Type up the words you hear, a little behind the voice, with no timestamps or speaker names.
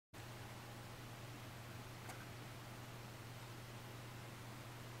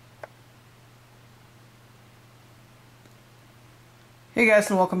Hey guys,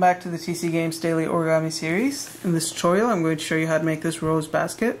 and welcome back to the TC Games Daily Origami series. In this tutorial I'm going to show you how to make this rose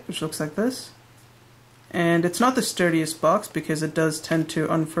basket, which looks like this. And it's not the sturdiest box because it does tend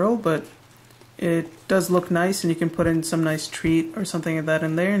to unfurl, but it does look nice, and you can put in some nice treat or something like that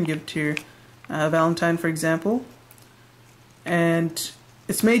in there and give it to your Valentine, for example. And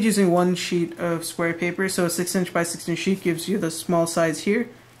it's made using one sheet of square paper, so a 6" by 6" sheet gives you the small size here.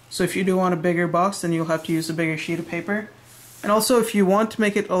 So if you do want a bigger box, then you'll have to use a bigger sheet of paper. And also, if you want to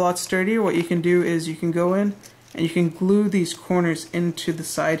make it a lot sturdier, what you can do is you can go in and you can glue these corners into the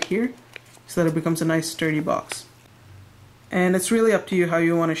side here so that it becomes a nice sturdy box. And it's really up to you how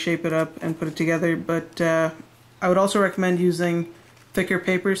you want to shape it up and put it together, but I would also recommend using thicker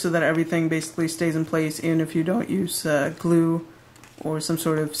paper so that everything basically stays in place even if you don't use glue or some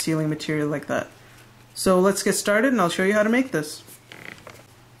sort of sealing material like that. So let's get started and I'll show you how to make this.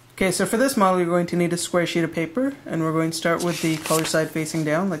 Okay, so for this model you're going to need a square sheet of paper, and we're going to start with the color side facing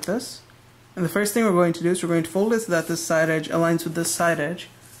down like this. And the first thing we're going to do is we're going to fold it so that this side edge aligns with this side edge.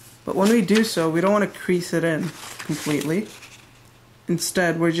 But when we do so, we don't want to crease it in completely.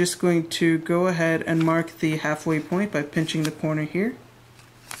 Instead, we're just going to go ahead and mark the halfway point by pinching the corner here.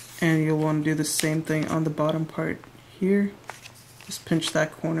 And you'll want to do the same thing on the bottom part here. Just pinch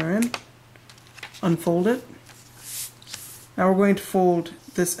that corner in, unfold it. Now we're going to fold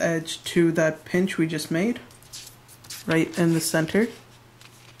this edge to that pinch we just made, right in the center,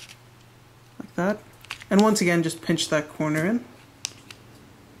 like that. And once again, just pinch that corner in.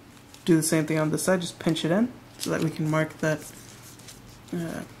 Do the same thing on this side, just pinch it in so that we can mark that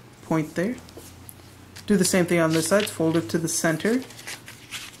point there. Do the same thing on this side, fold it to the center,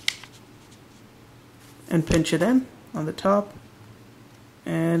 and pinch it in on the top,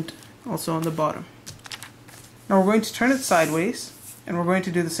 and also on the bottom. Now we're going to turn it sideways, and we're going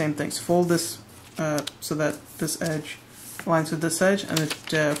to do the same thing. So fold this so that this edge aligns with this edge, and it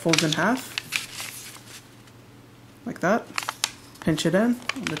folds in half, like that. Pinch it in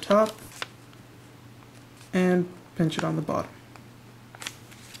on the top, and pinch it on the bottom.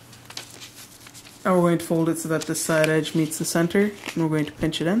 Now we're going to fold it so that this side edge meets the center, and we're going to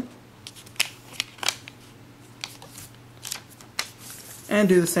pinch it in. And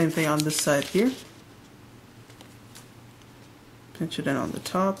do the same thing on this side here. Pinch it in on the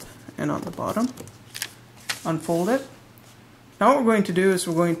top and on the bottom. Unfold it. Now what we're going to do is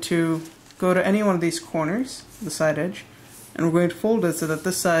we're going to go to any one of these corners, the side edge, and we're going to fold it so that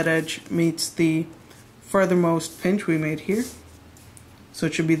this side edge meets the furthermost pinch we made here. So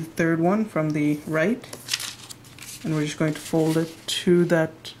it should be the third one from the right. And we're just going to fold it to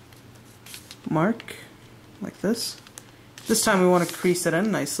that mark, like this. This time we want to crease it in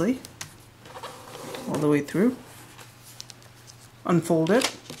nicely, all the way through. Unfold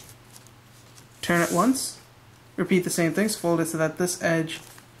it, turn it once, repeat the same thing, so fold it so that this edge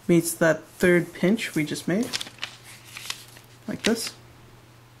meets that third pinch we just made, like this.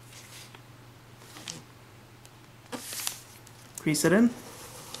 Crease it in,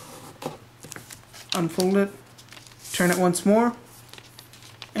 unfold it, turn it once more,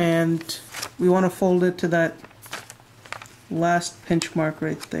 and we want to fold it to that last pinch mark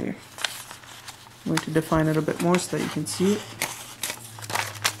right there. I'm going to define it a bit more so that you can see it.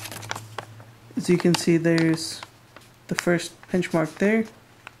 As you can see, there's the first pinch mark there,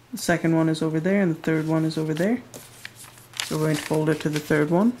 the second one is over there, and the third one is over there. So we're going to fold it to the third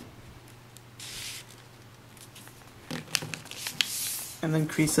one, and then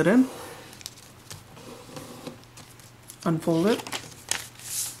crease it in, unfold it,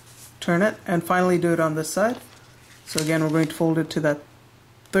 turn it, and finally do it on this side. So again, we're going to fold it to that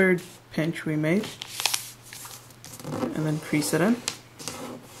third pinch we made, and then crease it in.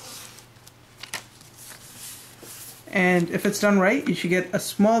 And if it's done right, you should get a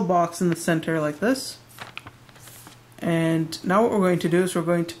small box in the center like this. And now what we're going to do is we're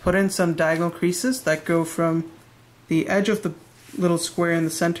going to put in some diagonal creases that go from the edge of the little square in the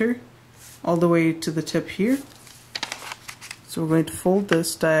center all the way to the tip here. So we're going to fold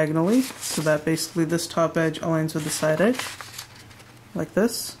this diagonally so that basically this top edge aligns with the side edge, like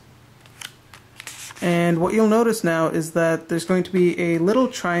this. And what you'll notice now is that there's going to be a little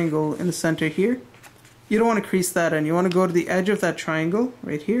triangle in the center here. You don't want to crease that in. You want to go to the edge of that triangle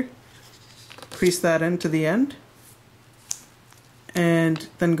right here, crease that into the end, and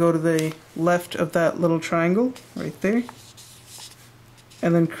then go to the left of that little triangle right there,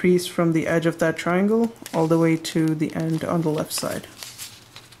 and then crease from the edge of that triangle all the way to the end on the left side,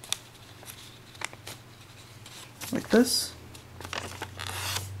 like this,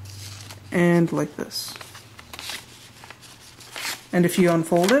 and like this. And if you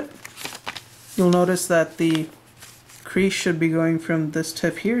unfold it, you'll notice that the crease should be going from this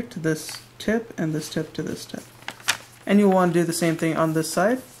tip here to this tip and this tip to this tip. And you'll want to do the same thing on this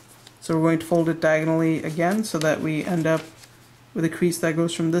side. So we're going to fold it diagonally again so that we end up with a crease that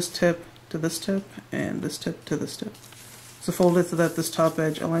goes from this tip to this tip and this tip to this tip. So fold it so that this top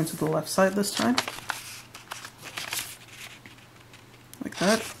edge aligns with the left side this time. Like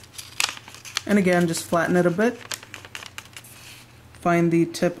that. And again, just flatten it a bit. Find the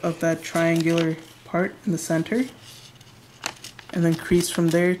tip of that triangular part in the center. And then crease from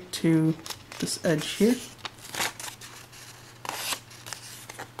there to this edge here.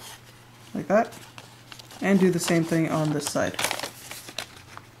 Like that. And do the same thing on this side.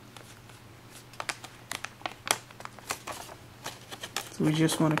 So we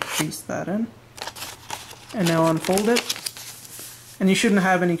just want to crease that in. And now unfold it. And you shouldn't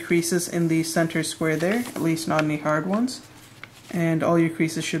have any creases in the center square there, at least not any hard ones. And all your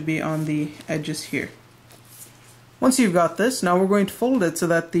creases should be on the edges here. Once you've got this, now we're going to fold it so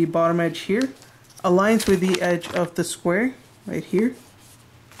that the bottom edge here aligns with the edge of the square right here.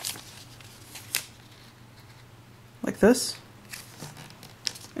 Like this.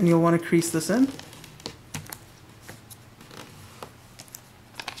 And you'll want to crease this in.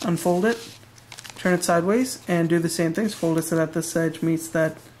 Unfold it, turn it sideways, and do the same thing. Fold it so that this edge meets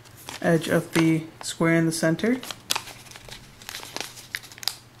that edge of the square in the center.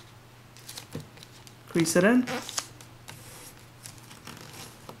 Crease it in.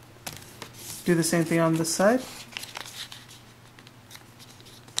 Do the same thing on this side.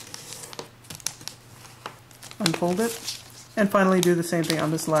 Unfold it. And finally do the same thing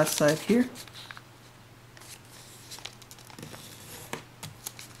on this last side here.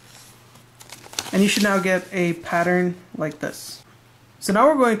 And you should now get a pattern like this. So now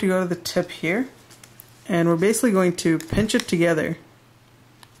we're going to go to the tip here, and we're basically going to pinch it together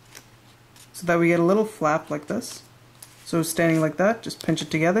so that we get a little flap like this. So standing like that, just pinch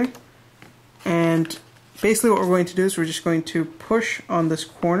it together. And basically what we're going to do is we're just going to push on this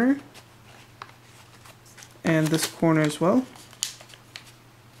corner and this corner as well.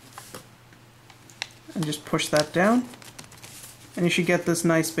 And just push that down. And you should get this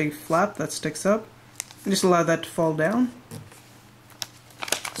nice big flap that sticks up. And just allow that to fall down.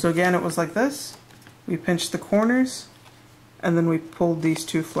 So again, it was like this. We pinched the corners, and then we pulled these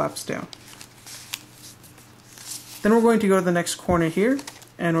two flaps down. Then we're going to go to the next corner here,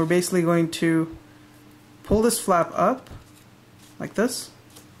 and we're basically going to pull this flap up, like this,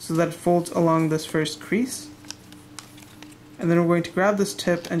 so that it folds along this first crease. And then we're going to grab this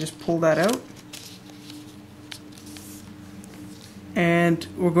tip and just pull that out. And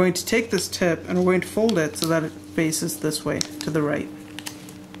we're going to take this tip and we're going to fold it so that it faces this way to the right.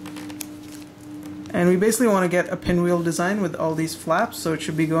 And we basically want to get a pinwheel design with all these flaps, so it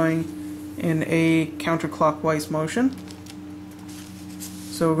should be going in a counterclockwise motion.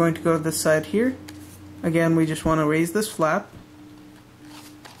 So we're going to go to this side here. Again, we just want to raise this flap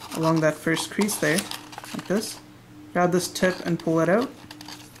along that first crease there, like this. Grab this tip and pull it out.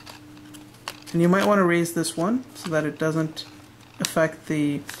 And you might want to raise this one so that it doesn't affect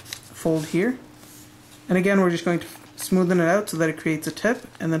the fold here. And again, we're just going to smoothen it out so that it creates a tip,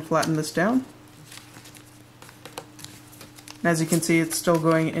 and then flatten this down. And as you can see, it's still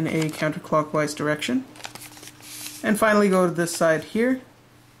going in a counterclockwise direction. And finally go to this side here,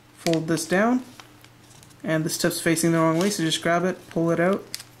 fold this down, and this tip's facing the wrong way, so just grab it, pull it out,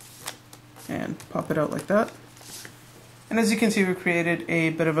 and pop it out like that. And as you can see, we've created a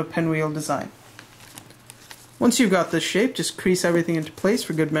bit of a pinwheel design. Once you've got this shape, just crease everything into place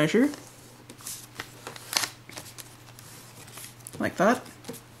for good measure. Like that.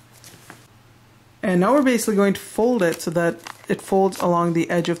 And now we're basically going to fold it so that it folds along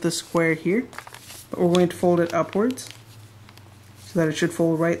the edge of the square here. But we're going to fold it upwards so that it should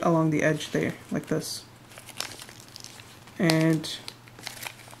fold right along the edge there, like this. And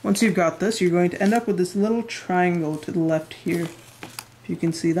once you've got this, you're going to end up with this little triangle to the left here, if you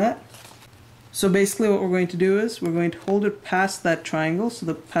can see that. So basically what we're going to do is we're going to hold it past that triangle,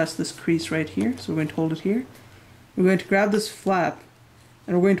 so past this crease right here. So we're going to hold it here. We're going to grab this flap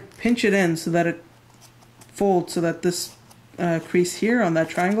and we're going to pinch it in so that it folds, so that this crease here on that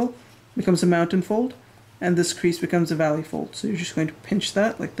triangle becomes a mountain fold and this crease becomes a valley fold. So you're just going to pinch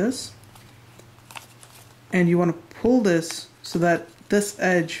that like this. And you want to pull this so that this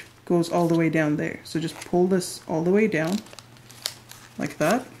edge goes all the way down there. So just pull this all the way down like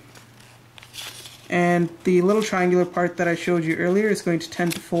that. And the little triangular part that I showed you earlier is going to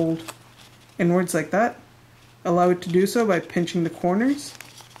tend to fold inwards like that. Allow it to do so by pinching the corners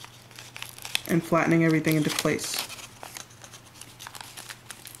and flattening everything into place.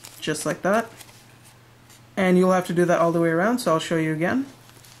 Just like that. And you'll have to do that all the way around, so I'll show you again.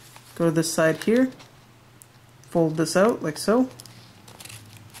 Go to this side here, fold this out like so,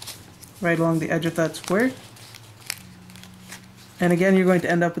 right along the edge of that square. And again, you're going to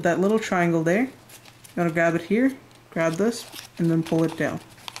end up with that little triangle there. You're going to grab it here, grab this, and then pull it down.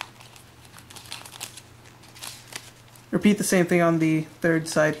 Repeat the same thing on the third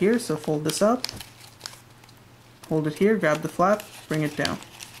side here, so fold this up, hold it here, grab the flap, bring it down,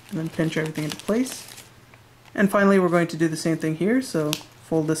 and then pinch everything into place. And finally we're going to do the same thing here, so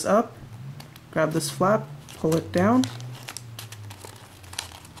fold this up, grab this flap, pull it down,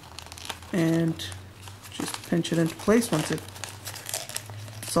 and just pinch it into place once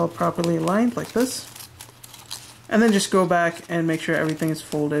it's all properly aligned like this. And then just go back and make sure everything is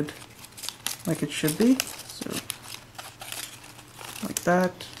folded like it should be. So like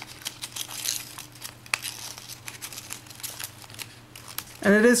that.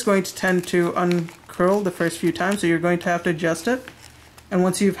 And it is going to tend to uncurl the first few times, so you're going to have to adjust it. And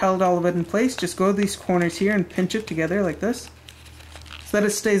once you've held all of it in place, just go to these corners here and pinch it together like this, so that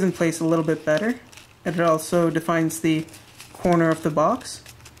it stays in place a little bit better. And it also defines the corner of the box.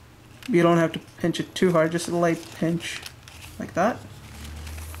 You don't have to pinch it too hard, just a light pinch like that.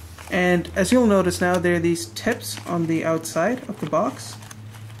 And as you'll notice now, there are these tips on the outside of the box.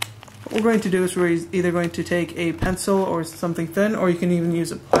 What we're going to do is we're either going to take a pencil or something thin, or you can even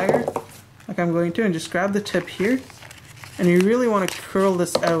use a plier, like I'm going to, and just grab the tip here. And you really want to curl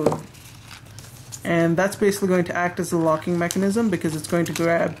this out. And that's basically going to act as a locking mechanism, because it's going to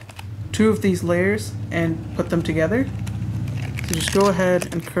grab two of these layers and put them together. So just go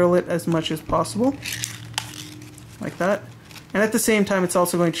ahead and curl it as much as possible, like that. And at the same time, it's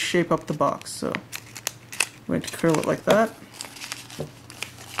also going to shape up the box. So I'm going to curl it like that.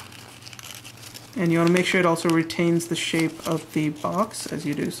 And you want to make sure it also retains the shape of the box as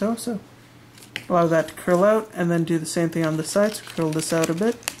you do so. So allow that to curl out, and then do the same thing on the side. So curl this out a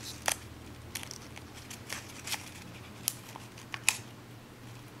bit.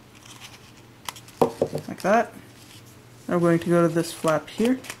 Like that. Now we're going to go to this flap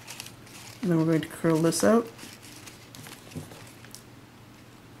here, and then we're going to curl this out.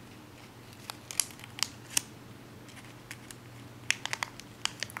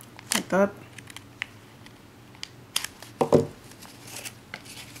 Like that.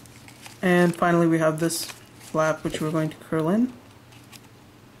 And finally we have this flap which we're going to curl in.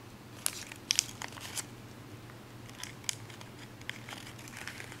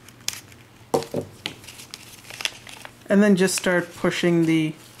 And then just start pushing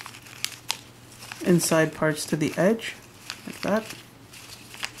the inside parts to the edge, like that.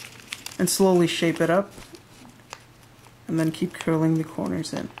 And slowly shape it up, and then keep curling the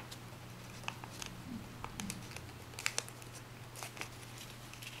corners in.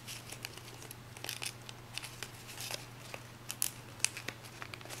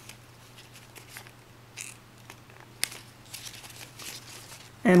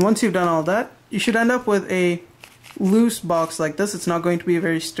 And once you've done all that, you should end up with a loose box like this. It's not going to be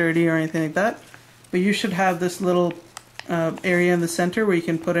very sturdy or anything like that, but you should have this little area in the center where you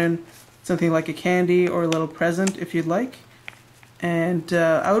can put in something like a candy or a little present if you'd like. And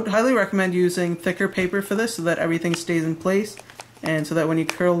I would highly recommend using thicker paper for this, so that everything stays in place, and so that when you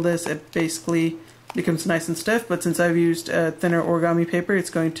curl this it basically becomes nice and stiff. But since I've used thinner origami paper, it's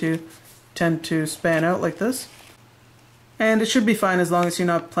going to tend to span out like this. And it should be fine as long as you're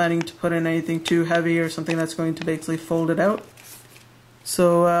not planning to put in anything too heavy or something that's going to basically fold it out.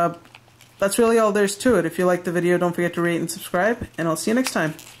 So that's really all there's to it. If you liked the video, don't forget to rate and subscribe, and I'll see you next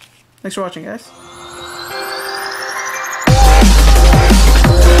time. Thanks for watching, guys.